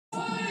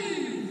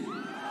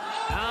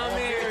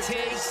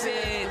takes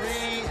it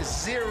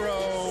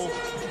 3-0.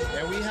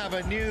 And we have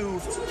a new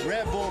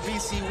RedBull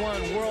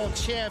bc1 world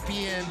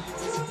champion.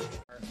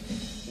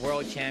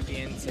 World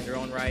champions in their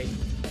own right.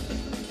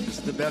 This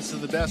is the best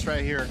of the best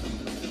right here.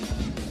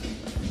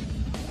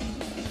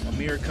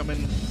 Amir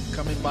coming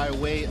by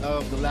way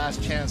of the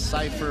Last Chance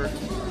Cypher.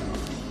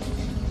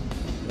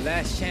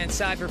 Last Chance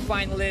Cypher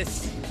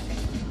finalists.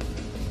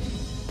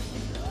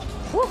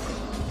 Whew.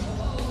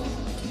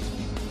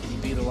 He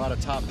beat a lot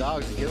of top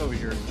dogs to get over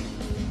here.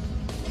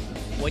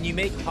 When you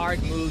make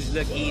hard moves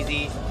look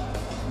easy,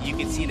 you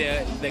can see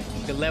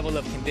the level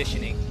of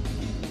conditioning.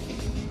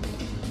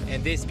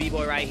 And this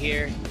b-boy right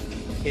here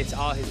hits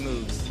all his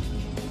moves.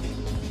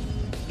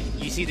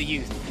 You see the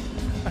youth.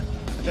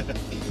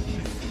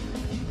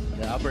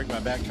 Yeah, I'll break my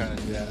back trying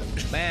to do that.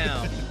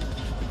 Bam.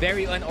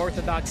 Very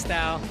unorthodox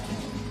style.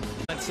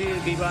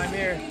 1-2, b-boy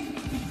Amir.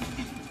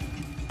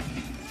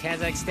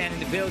 Kazakhstan in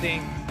the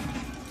building.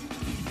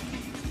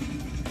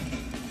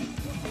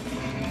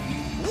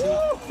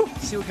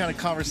 See what kind of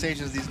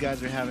conversations these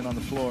guys are having on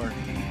the floor.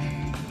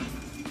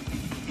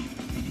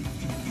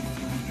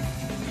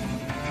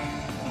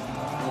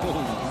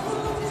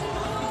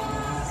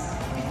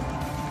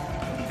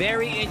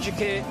 Very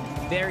intricate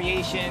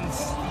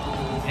variations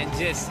and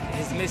just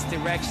his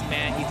misdirection,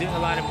 man. He's doing a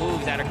lot of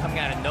moves that are coming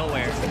out of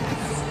nowhere.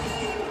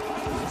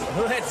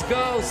 Let's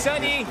go,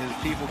 Sonny. His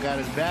people got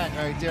his back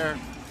right there.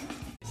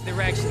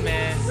 Misdirection,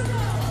 man.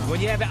 When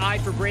you have an eye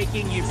for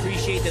breaking, you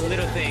appreciate the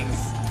little things.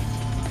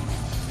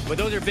 But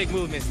those are big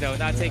movements, though,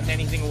 not taking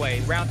anything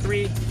away. Round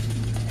 3,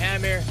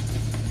 Amir.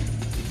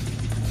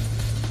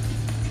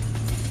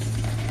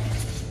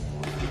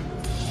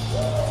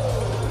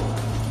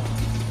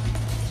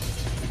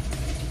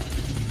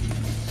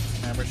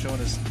 Amir showing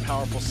his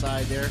powerful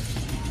side there.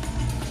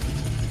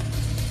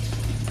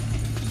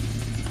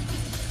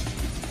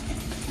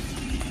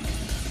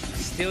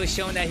 Still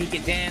showing that he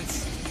can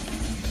dance.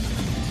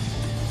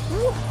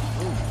 Woo.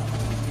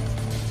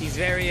 He's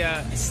very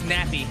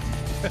snappy.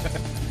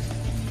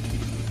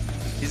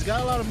 He's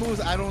got a lot of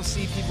moves. I don't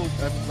see people,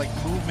 like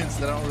movements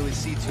that I don't really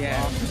see too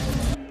often.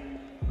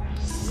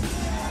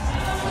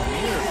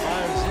 Amir,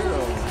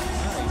 5-0.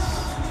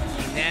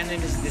 Nice.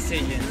 Unanimous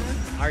decision.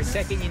 Our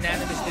second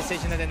unanimous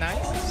decision of the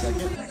night.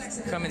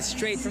 Second. Coming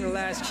straight from the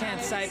Last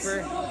Chance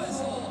Cypher.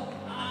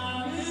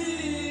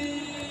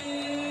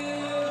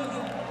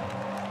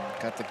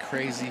 Got the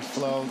crazy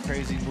flow,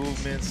 crazy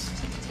movements.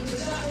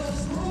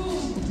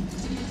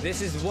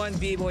 This is one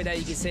b-boy that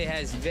you can say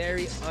has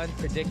very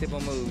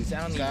unpredictable moves. I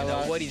don't even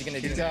know what he's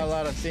gonna do. He's got a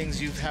lot of things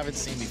you haven't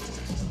seen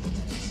before.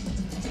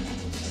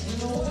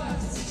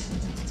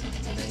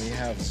 And then we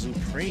have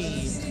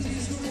Supreme.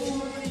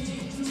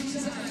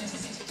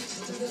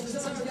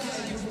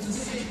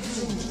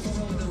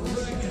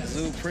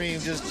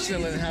 Supreme just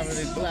chilling, having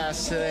a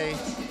blast today.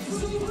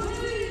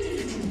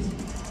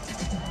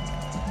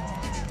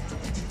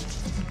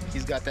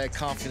 He's got that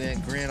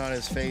confident grin on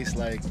his face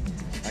like,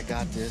 I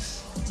got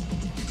this.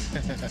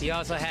 He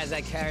also has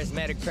that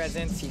charismatic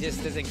presence. He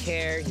just doesn't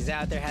care. He's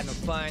out there having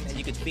fun, and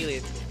you can feel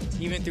it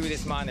even through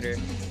this monitor.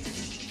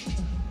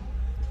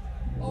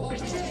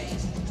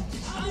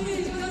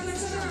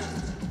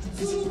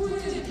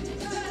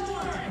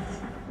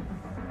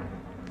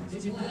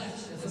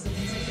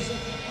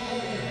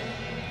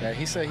 Yeah,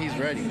 he said he's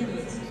ready.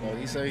 So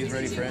he said he's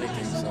ready for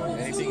anything. So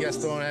anything gets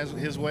thrown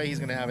his way, he's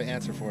gonna have an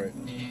answer for it.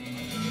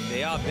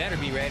 They all better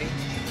be ready.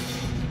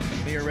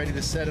 We are ready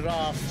to set it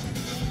off.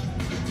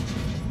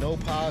 No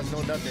pause,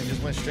 no nothing,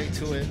 just went straight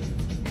to it.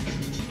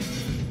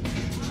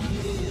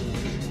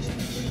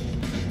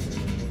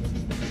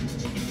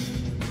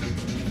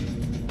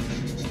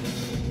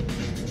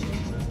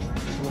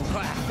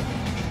 Wow.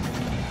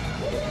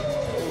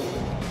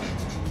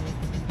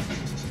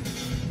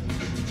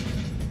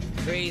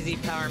 Crazy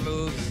power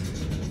moves.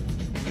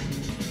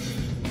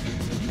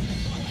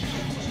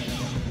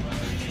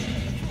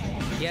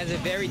 He has a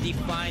very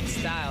defined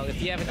style. If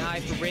you have an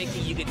eye for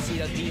breaking, you can see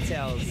the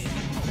details.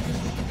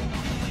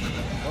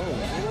 Oh.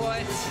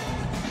 What?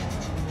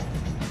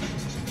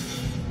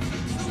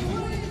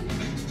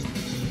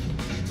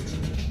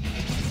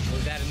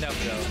 Was that enough,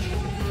 though?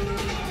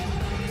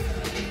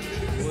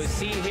 We'll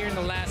see here in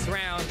the last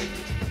round.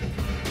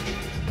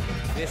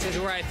 This is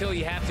where I feel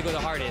you have to go the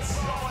hardest.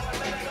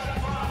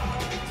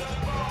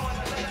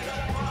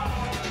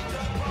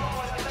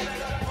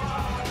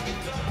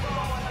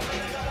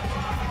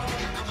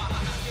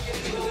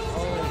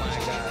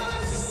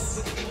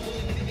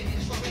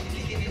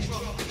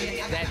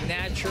 That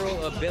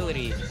natural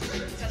ability.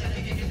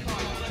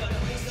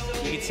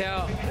 You can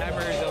tell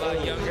Amir is a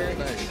lot younger.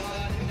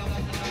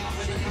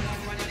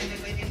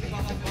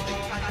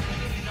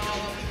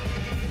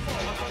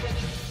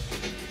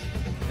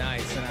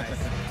 Nice,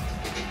 nice.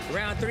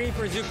 Round 3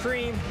 for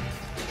Supreme.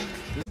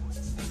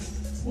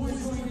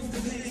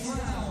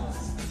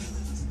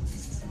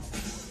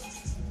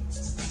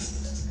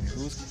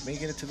 Who's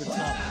making it to the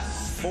top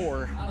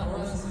 4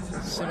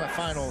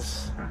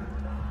 semifinals?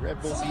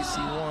 RedBull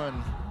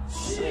bc1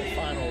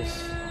 finals.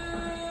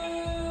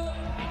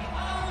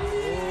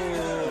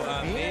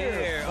 Oh, Amir.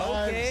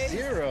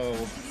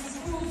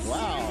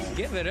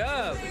 it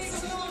up.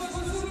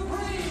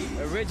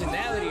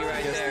 Originality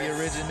right Just there. the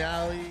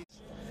originality.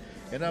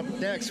 And up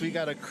next, we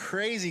got a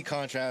crazy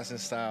contrast in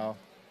style.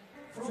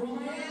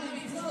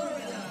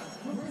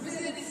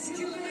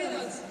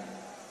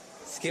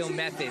 Skill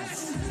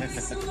methods.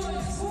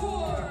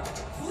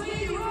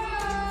 Lee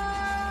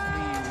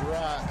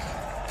Rock.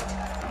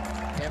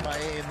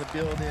 MIA in the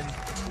building.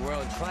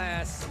 World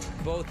class.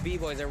 Both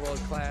B-boys are world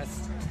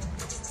class.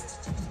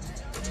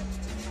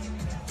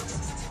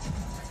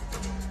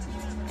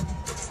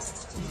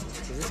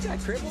 Is this guy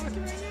crib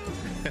walking right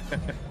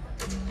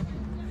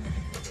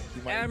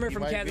now? Amir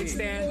from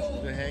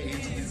Kazakhstan.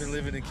 He's been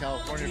living in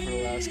California for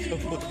the last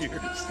couple of years.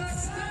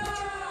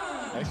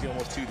 Actually,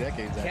 almost 2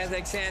 decades.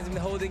 Kazakhstan's been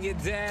holding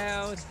it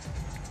down,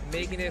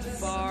 making it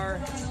far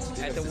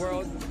at the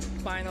World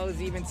Finals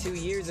even 2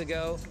 years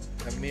ago.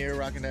 Amir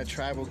rocking that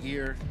tribal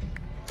gear.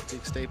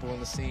 Big staple in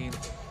the scene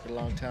for a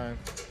long time.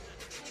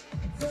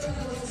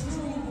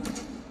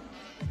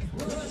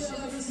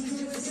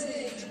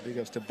 Big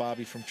ups to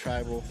Bobby from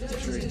Tribal. I'm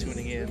sure he's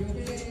tuning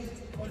in.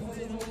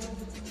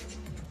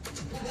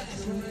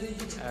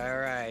 All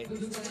right.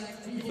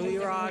 Lee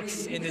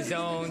Rock's in the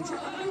zone,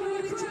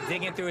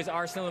 digging through his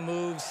arsenal of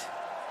moves.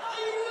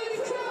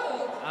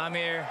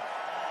 Amir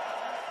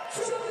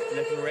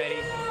looking ready.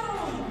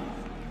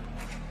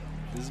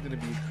 This is going to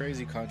be a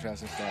crazy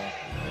contrast in style.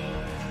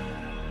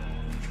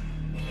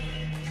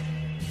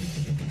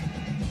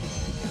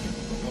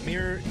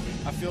 Amir,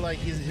 I feel like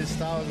his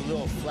style is a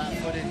little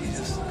flat-footed. He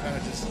just kind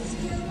of just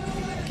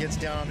gets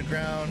down on the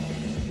ground,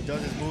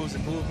 does his moves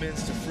and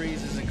movements to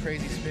freezes and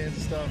crazy spins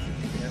and stuff.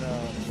 And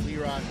Lee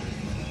Rock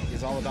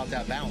is all about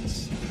that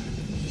bounce.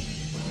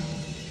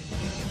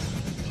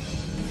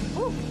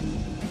 Woo.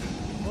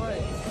 What?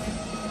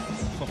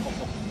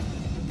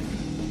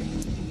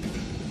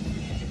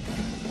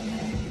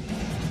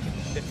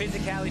 The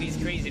physicality is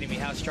crazy to me,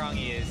 how strong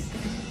he is.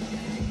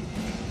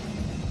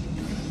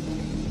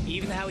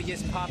 Even how he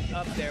just popped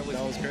up there was...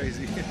 That was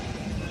crazy.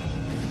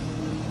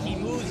 He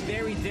moves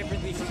very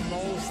differently from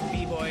most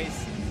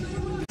B-boys.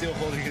 Still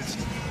holding his...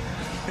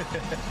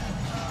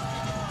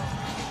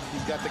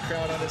 He's got the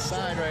crowd on his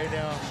side right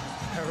now.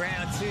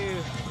 Round 2.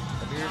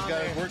 Amir's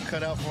got his work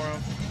cut out for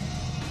him.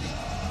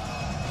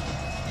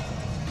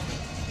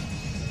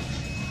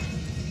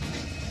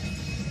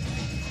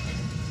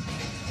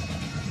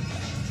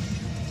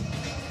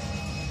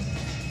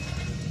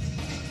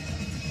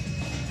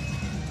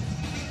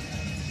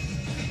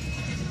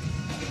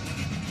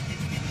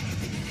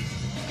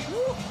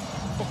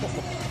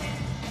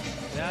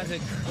 That was a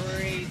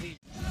crazy...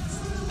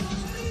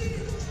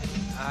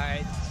 All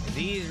right,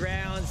 these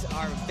rounds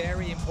are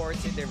very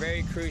important. They're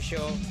very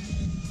crucial.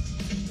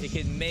 It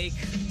can make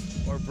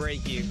or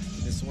break you.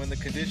 This is when the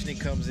conditioning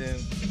comes in.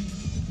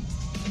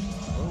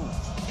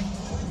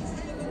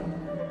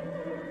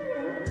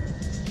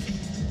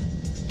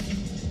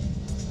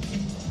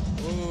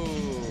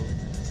 Ooh.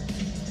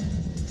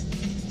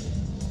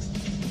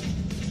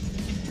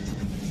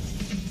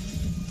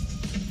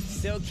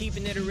 Still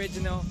keeping it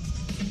original.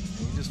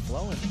 He's just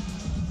flowing.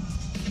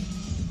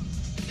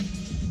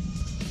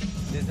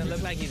 Doesn't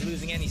look like he's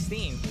losing any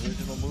steam.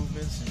 Original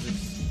movements and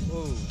just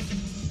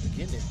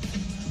getting it.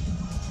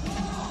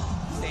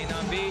 Staying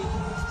on beat.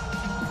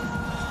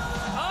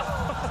 Oh!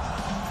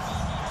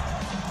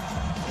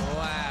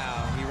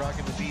 Wow. He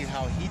rocking the beat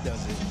how he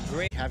does it.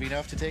 Great. Have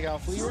enough to take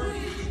out Fleet Rock?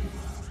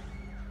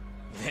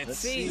 Let's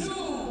see.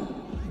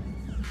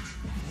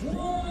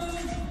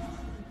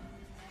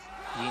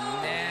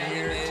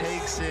 Unanimous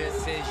takes it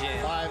decision.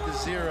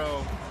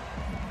 5-0.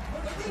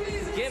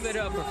 Give it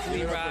up for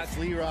Fleet Rock.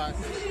 Fleet Rock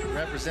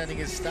representing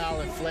his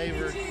style and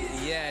flavor.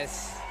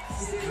 Yes.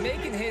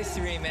 Making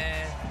history,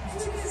 man.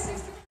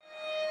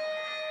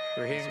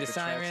 We're hearing the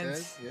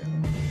sirens. Yeah.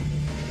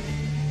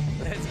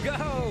 Let's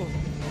go.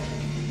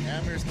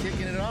 Amir's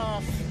kicking it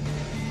off.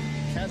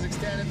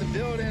 Kazakhstan in the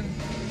building.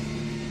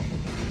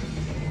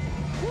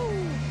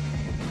 Woo.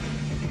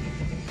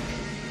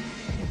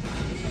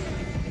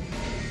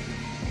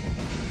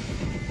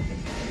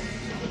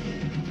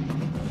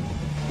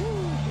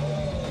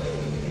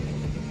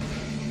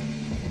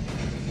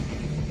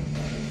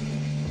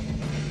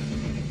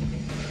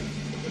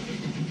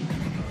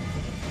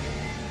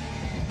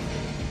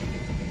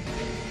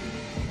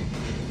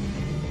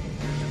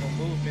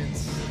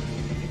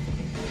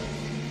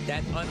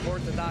 That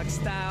unorthodox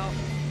style.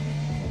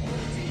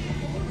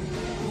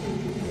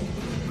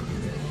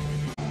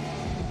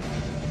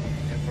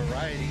 And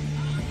variety.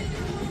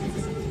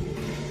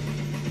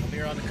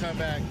 Amir on the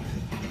comeback.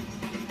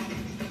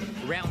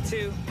 Round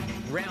 2.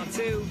 Round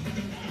 2.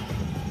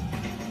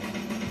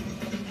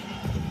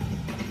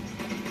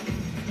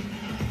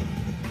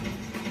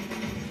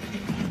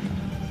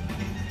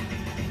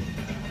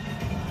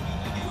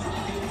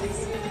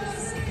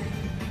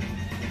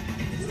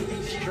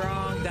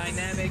 Strong,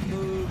 dynamic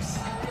moves.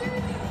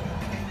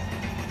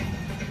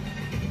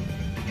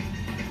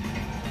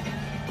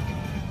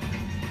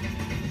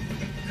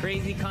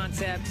 Crazy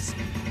concepts,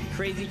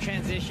 crazy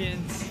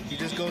transitions. He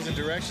just goes in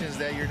directions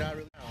that you're not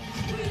really...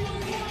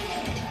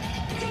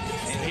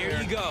 And here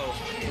you go.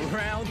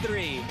 Round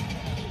 3.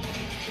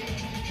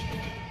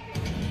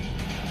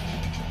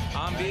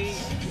 Amir,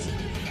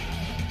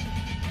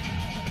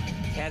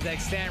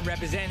 Kazakhstan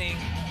representing.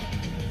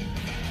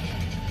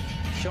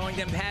 Showing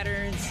them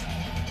patterns,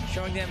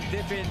 showing them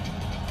different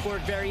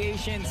chord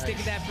variations,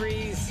 sticking that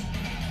freeze.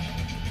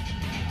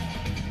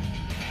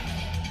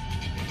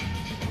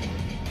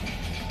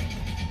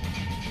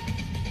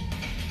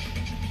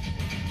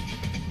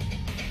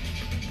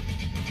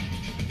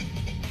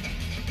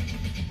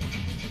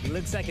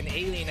 Looks like an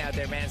alien out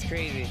there, man. It's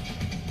crazy.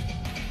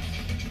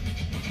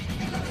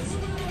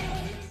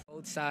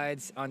 Both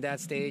sides on that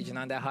stage and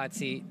on that hot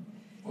seat.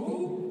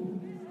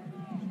 Oh,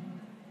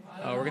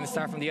 we're gonna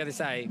start from the other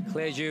side.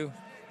 Kleju.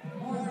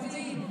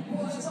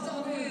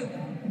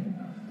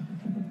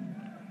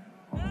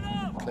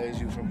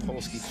 Kleju from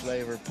Polski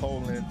Flavor,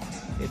 Poland.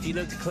 If you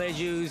look to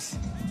Kleju's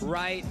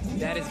right,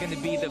 that is gonna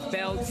be the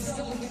belts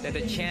that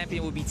the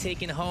champion will be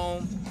taking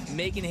home,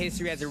 making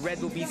history as a Red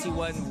Bull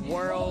BC1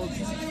 World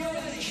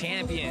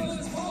Champion.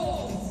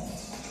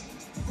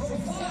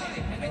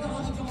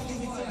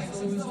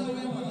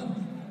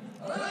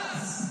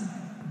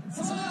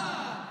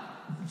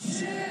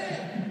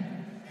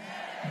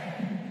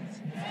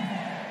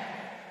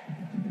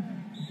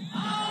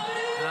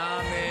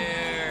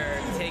 Amir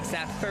takes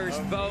that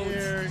first vote.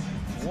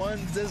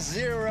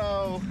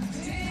 1-0.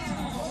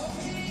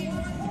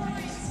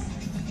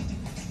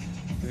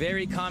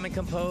 Very calm and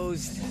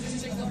composed.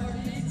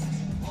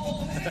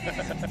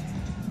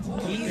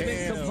 He's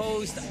been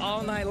composed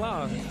all night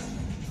long.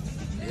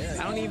 Yeah.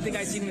 I don't even think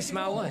I've seen him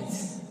smile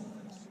once.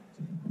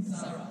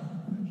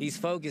 He's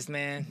focused,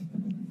 man.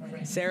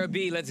 Sarah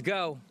B, let's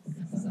go.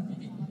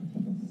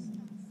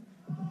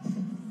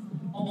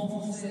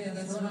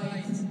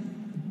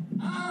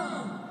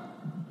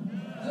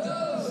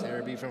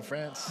 Sarah B from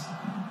France.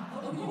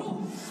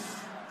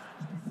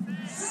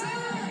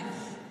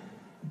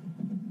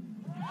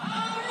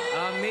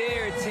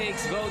 Amir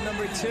takes vote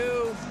number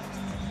 2.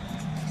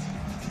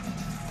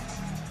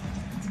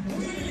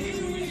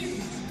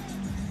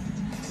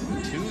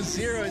 He's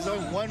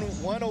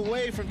one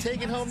away from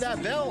taking home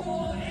that belt.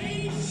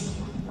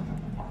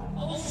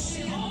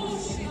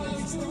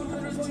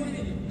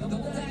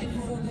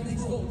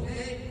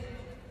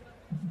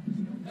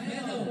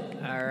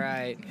 All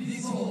right.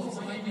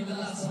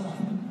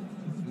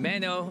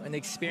 Menno, an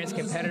experienced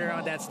competitor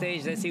on that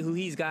stage. Let's see who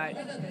he's got.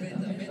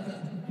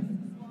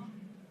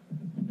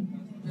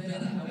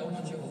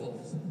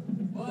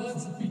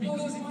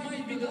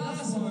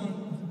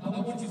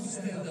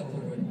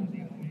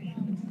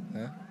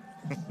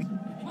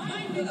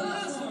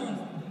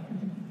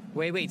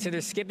 Wait, so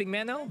they're skipping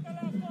Menno?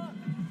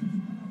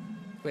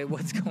 Wait,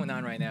 what's going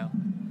on right now?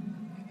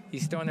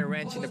 He's throwing a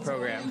wrench in the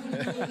program.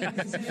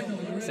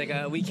 It's like,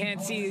 we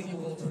can't see.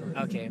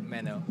 Okay,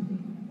 Menno.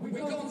 We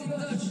count in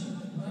Dutch.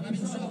 I'm in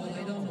trouble,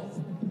 I don't know.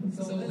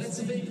 So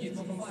let's make it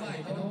from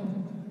 5, you know?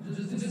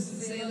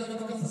 Just say a lot of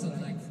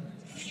consonants like.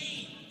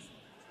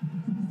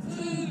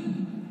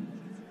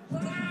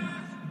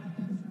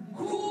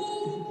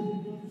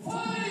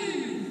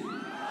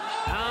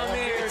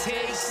 Amir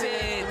takes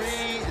it.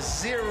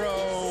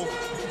 3-0.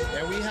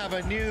 And we have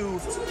a new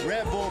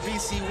Red Bull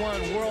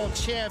BC1 World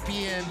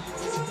Champion.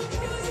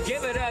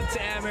 Give it up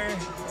to Amir.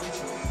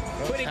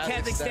 Putting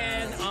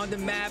Kazakhstan on the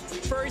map.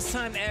 First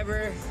time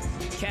ever,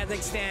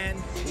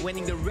 Kazakhstan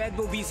winning the Red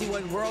Bull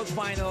BC1 World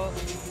Final.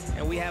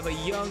 And we have a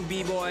young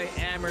B-boy,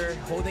 Amir,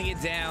 holding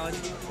it down,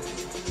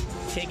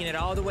 taking it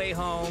all the way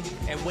home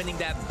and winning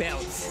that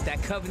belt,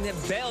 that covenant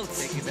belt.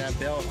 Taking that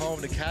belt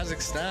home to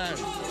Kazakhstan.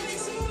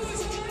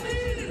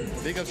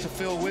 Big ups to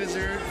Phil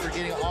Wizard for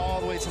getting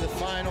all the way to the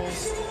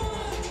finals.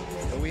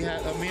 And we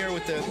had Amir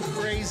with the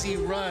crazy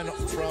run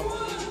from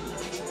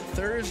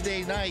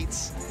Thursday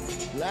night's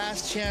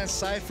Last Chance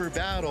Cypher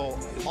battle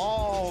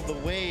all the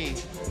way.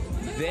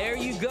 There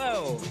you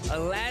go. A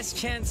Last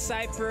Chance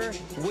Cypher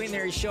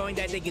winner showing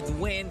that they could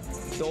win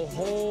the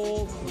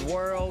whole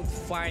world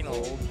final.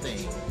 Whole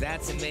thing.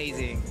 That's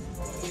amazing.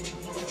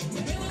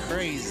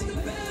 Crazy.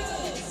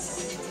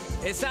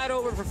 It's not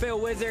over for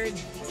Phil Wizard.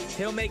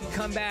 He'll make a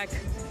comeback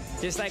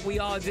just like we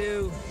all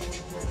do.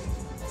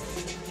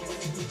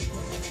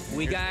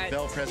 We Here's got the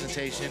belt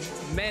presentation.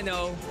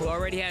 Menno, who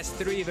already has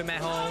 3 of them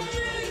at home.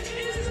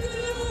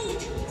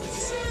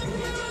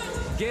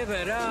 Give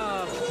it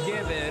up,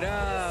 give it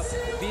up.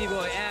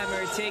 B-boy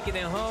Amir taking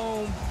it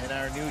home. And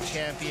our new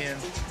champion,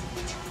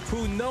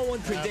 who no one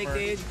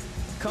predicted,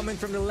 coming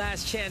from the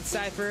Last Chance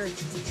Cypher.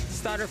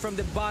 Started from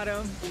the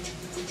bottom.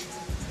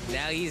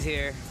 Now he's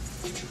here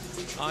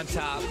on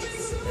top.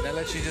 And that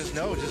lets you just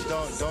know, just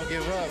don't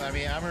give up. I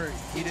mean, Amir,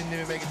 he didn't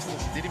even make it to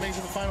the, did he make it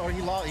to the final? Or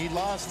he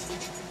lost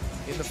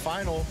in the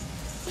final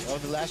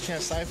of the Last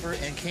Chance Cypher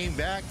and came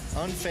back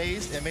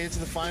unfazed and made it to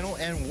the final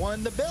and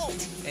won the belt.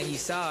 And you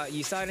saw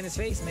it in his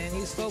face, man. He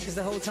was focused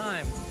the whole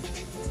time.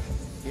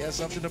 He has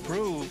something to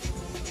prove.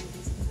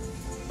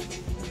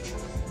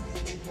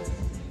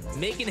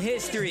 Making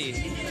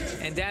history,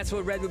 and that's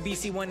what Red Bull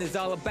BC1 is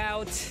all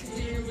about.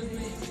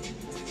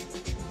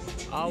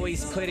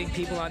 Always putting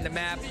people on the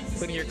map,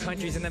 putting your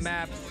countries on the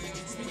map.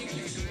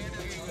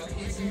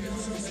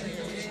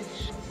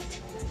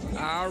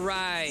 All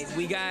right,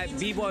 we got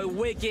B-Boy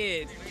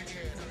Wicked.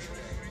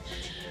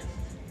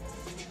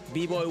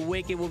 B-Boy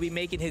Wicked will be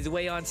making his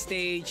way on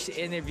stage to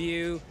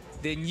interview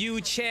the new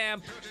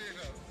champ.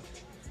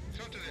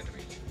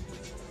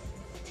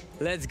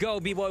 Let's go,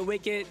 B-Boy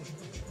Wicked.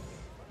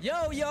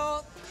 Yo,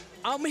 y'all.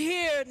 I'm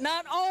here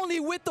not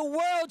only with the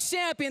world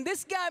champion.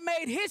 This guy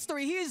made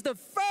history. He is the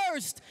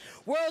first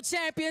world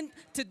champion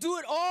to do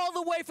it all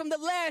the way from the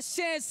Last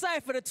Chance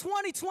Cypher. The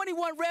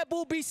 2021 Red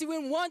Bull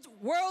bc1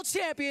 world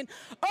champion,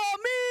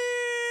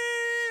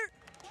 Amir!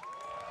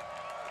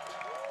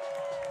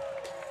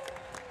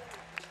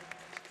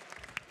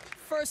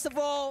 First of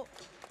all,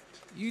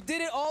 you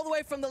did it all the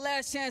way from the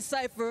Last Chance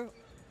Cypher,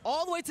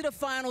 all the way to the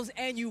finals,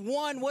 and you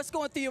won. What's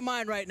going through your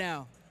mind right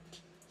now?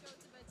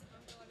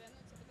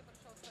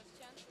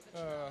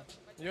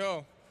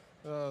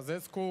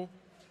 That's cool.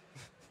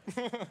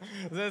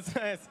 That's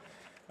nice.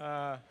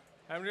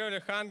 I'm really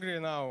hungry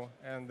now,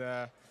 and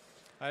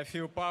I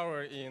feel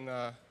power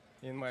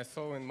in my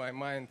soul, in my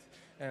mind,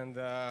 and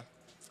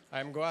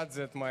I'm glad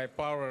that my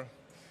power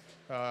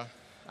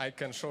I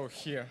can show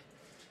here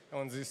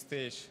on this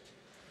stage.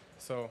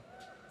 So.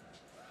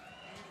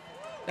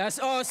 That's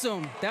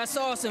awesome. That's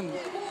awesome.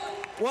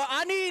 Well,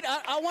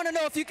 I want to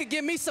know if you could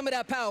give me some of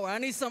that power. I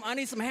need some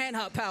hand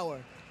hop power.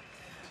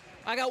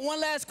 I got one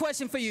last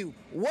question for you.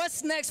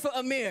 What's next for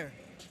Amir?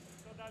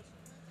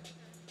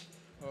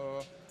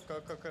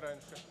 Как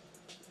раньше?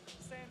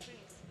 Same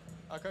things.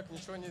 А как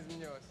ничего не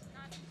изменилось?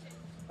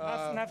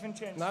 Nothing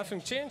changed.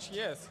 Nothing changed,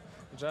 yes.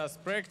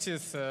 Just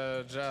practice,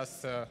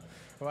 just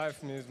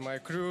life with my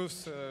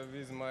crews,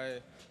 with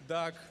my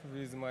dog,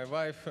 with my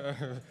wife,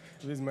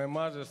 with my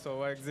mother, so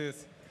like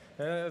this.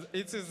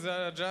 It is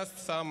just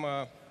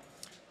some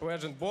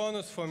legend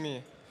bonus for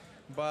me,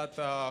 but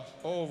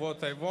all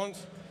what I want,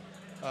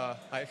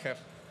 I have.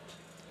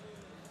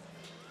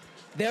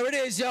 There it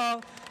is,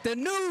 y'all. The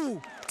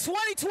new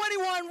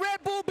 2021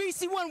 Red Bull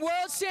bc1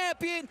 World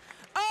Champion,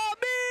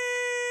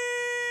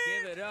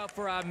 Amir! Give it up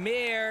for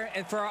Amir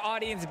and for our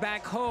audience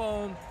back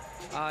home.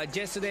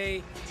 Just so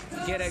they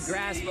get a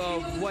grasp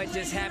of what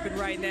just happened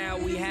right now,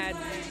 we had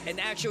an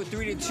actual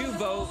 3-2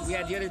 vote. We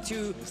had the other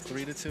two. It's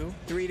 3-2.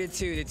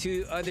 3-2. The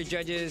two other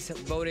judges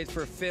voted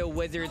for Phil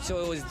Wizard, so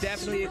it was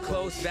definitely a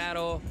close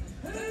battle.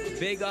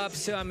 Big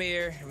ups to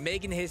Amir,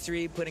 making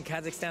history, putting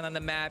Kazakhstan on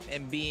the map,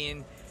 and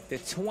being the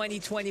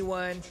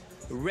 2021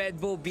 Red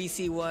Bull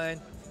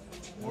bc1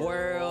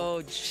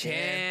 World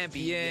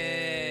Champion.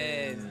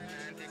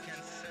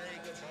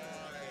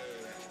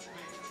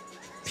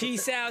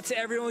 Peace out to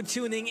everyone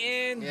tuning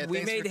in. Yeah,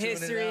 we made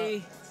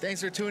history. Thanks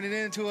for tuning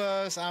in to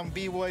us. I'm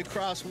B-Boy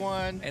Cross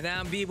One. And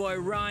I'm B-Boy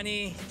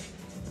Ronnie.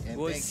 And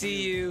we'll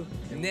see you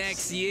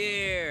next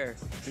year.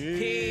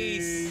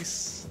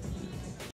 Peace.